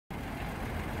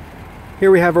Here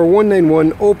we have our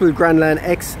 191 Opel GRANDLAND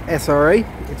X SRI.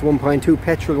 It's 1.2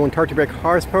 petrol, 130 brake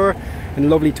horsepower in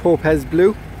lovely topaz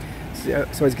blue. So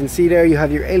as you can see there, you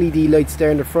have your LED lights there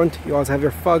in the front. You also have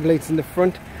your fog lights in the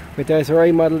front. With the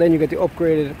SRI model then you get the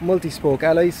upgraded multi-spoke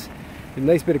alloys. A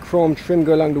nice bit of chrome trim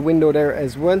go along the window there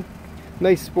as well.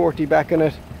 Nice sporty back on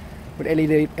it with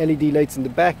LED lights in the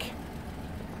back.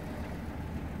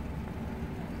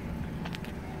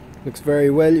 Looks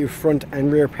very well. Your front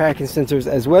and rear parking sensors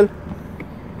as well.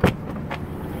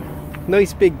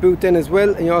 Nice big boot then as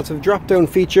well, and you also have a drop down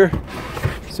feature.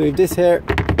 So you have this here,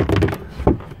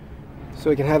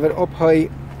 so you can have it up high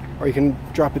or you can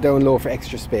drop it down low for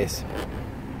extra space.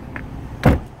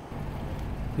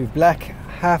 You have black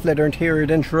half leather interior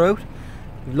then throughout.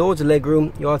 You have loads of leg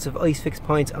room. You also have ISOFIX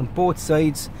points on both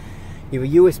sides. You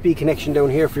have a USB connection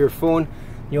down here for your phone.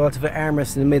 You also have an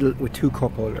armrest in the middle with 2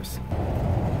 cup holders.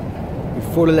 You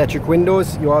have full electric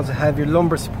windows. You also have your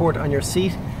lumbar support on your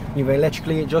seat. You have an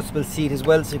electrically adjustable seat as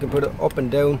well, so you can put it up and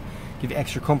down, give you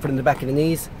extra comfort in the back of the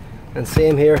knees. And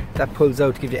same here, that pulls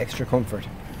out to give you extra comfort.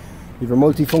 You have a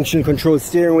multi-function control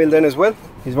steering wheel then as well.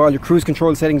 You have all your cruise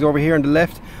control settings over here on the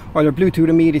left, all your Bluetooth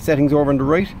and media settings over on the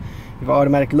right. You have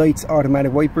automatic lights,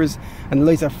 automatic wipers, and the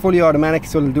lights are fully automatic,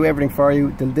 so they'll do everything for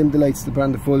you. They'll dim the lights, they'll put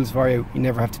on the fulls for you. You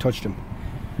never have to touch them.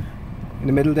 In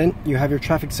the middle then, you have your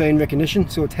traffic sign recognition,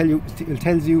 so it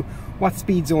tells you what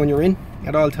speed zone you're in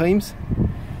at all times.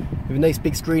 You have a nice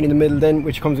big screen in the middle then,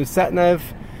 which comes with sat nav.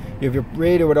 You have your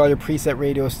radio with all your preset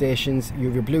radio stations. You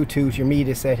have your Bluetooth, your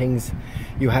media settings.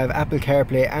 You have Apple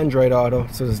CarPlay, Android Auto,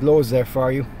 so there's loads there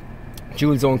for you.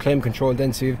 Dual zone climate control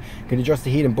then, so you can adjust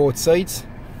the heat on both sides.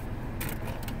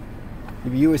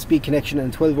 You have a USB connection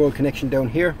and a 12-volt connection down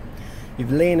here. You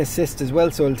have lane assist as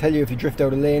well, so it'll tell you if you drift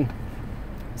out a lane.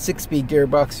 6-speed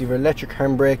gearbox. You have an electric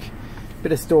handbrake.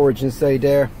 Bit of storage inside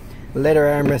there. A leather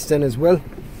armrest then as well,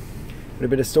 with a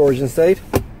bit of storage inside.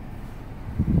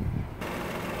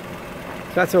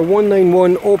 So that's our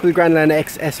 191 Opel GRANDLAND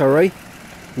X SRI. You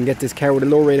can get this car with a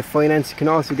low rate of finance. You can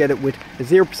also get it with a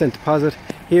 0% deposit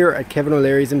here at Kevin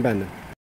O'Leary's in Bandon.